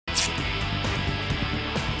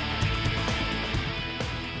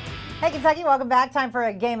Hey, Kentucky, welcome back. Time for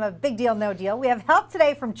a game of Big Deal, No Deal. We have help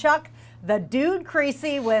today from Chuck, the Dude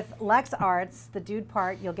Creasy, with Lex Arts. The dude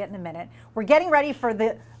part you'll get in a minute. We're getting ready for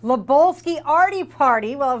the Lebolski Arty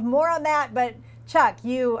Party. We'll have more on that, but Chuck,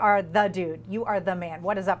 you are the dude. You are the man.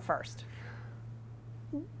 What is up first?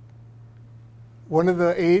 One of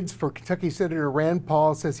the aides for Kentucky Senator Rand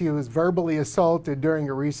Paul says he was verbally assaulted during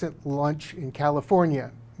a recent lunch in California.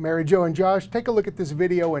 Mary Jo and Josh, take a look at this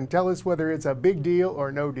video and tell us whether it's a big deal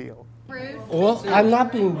or no deal. Rude. Well, I'm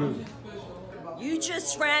not being rude. You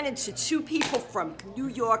just ran into two people from New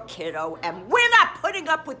York, kiddo, and we're not putting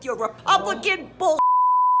up with your Republican bull.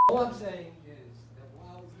 All I'm saying is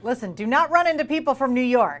Listen, do not run into people from New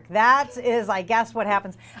York. That is, I guess, what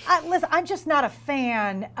happens. Listen, I'm just not a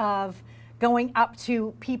fan of going up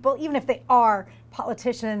to people, even if they are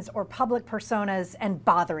politicians or public personas, and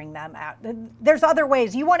bothering them out. There's other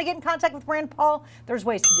ways. You want to get in contact with Rand Paul, there's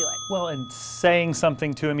ways to do it. Well, and saying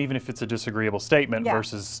something to him, even if it's a disagreeable statement, Yeah.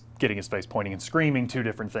 versus getting his face pointing and screaming, two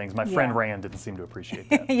different things. My friend Rand didn't seem to appreciate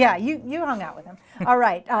that. Yeah, you hung out with him. All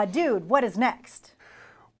right, dude, what is next?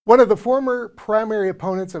 One of the former primary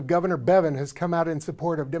opponents of Governor Bevin has come out in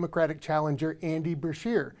support of Democratic challenger Andy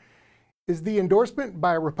Beshear. Is the endorsement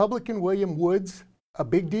by Republican William Woods a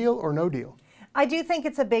big deal or no deal? I do think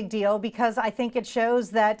it's a big deal because I think it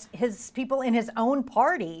shows that his people in his own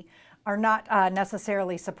party are not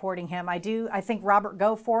necessarily supporting him. I think Robert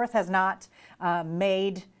Goforth has not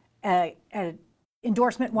made an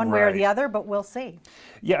endorsement one way or the other, but we'll see.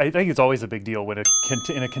 Yeah, I think it's always a big deal when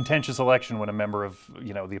in a contentious election, when a member of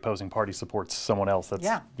the opposing party supports someone else. That's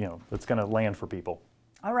that's going to land for people.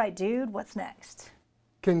 All right, dude, what's next?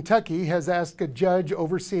 Kentucky has asked a judge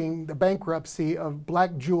overseeing the bankruptcy of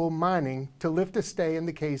Black Jewel Mining to lift a stay in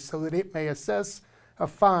the case so that it may assess a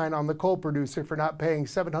fine on the coal producer for not paying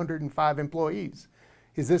 705 employees.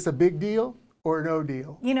 Is this a big deal or no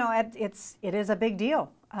deal? You know, it is a big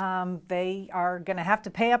deal. They are going to have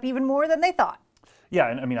to pay up even more than they thought.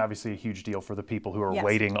 Yeah, and I mean, obviously a huge deal for the people who are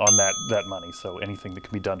waiting on that money. So anything that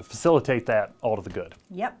can be done to facilitate that, all to the good.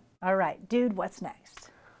 Yep. All right, dude, what's next?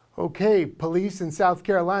 Okay, police in South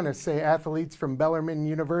Carolina say athletes from Bellarmine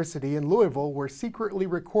University in Louisville were secretly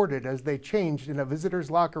recorded as they changed in a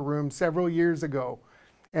visitor's locker room several years ago.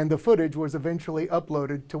 And the footage was eventually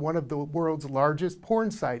uploaded to one of the world's largest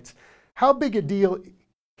porn sites. How big a deal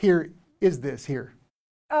is this here?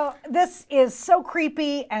 Oh, this is so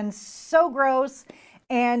creepy and so gross.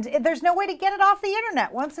 And there's no way to get it off the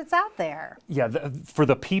internet once it's out there. Yeah, for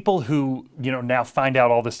the people who now find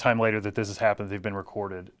out all this time later that this has happened, they've been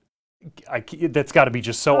recorded. That's got to be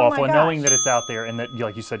just so awful. And knowing that it's out there and that,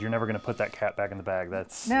 like you said, you're never going to put that cat back in the bag.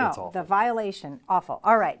 That's awful. The violation, awful.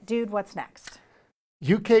 All right, dude, what's next?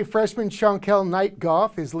 UK freshman Shonkel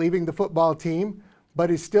Knight-Goff is leaving the football team, but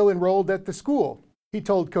is still enrolled at the school. He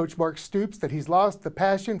told Coach Mark Stoops that he's lost the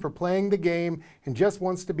passion for playing the game and just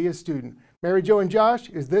wants to be a student. Mary Jo and Josh,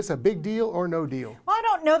 is this a big deal or no deal? Well, I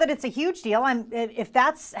don't know that it's a huge deal. If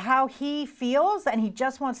that's how he feels and he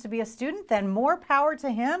just wants to be a student, then more power to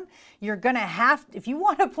him. You're going to have, if you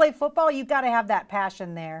want to play football, you've got to have that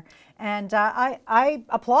passion there. And I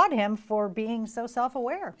applaud him for being so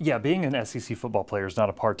self-aware. Yeah, being an SEC football player is not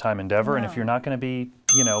a part-time endeavor. And if you're not going to be,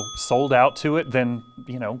 sold out to it, then,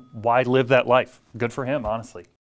 why live that life? Good for him, honestly.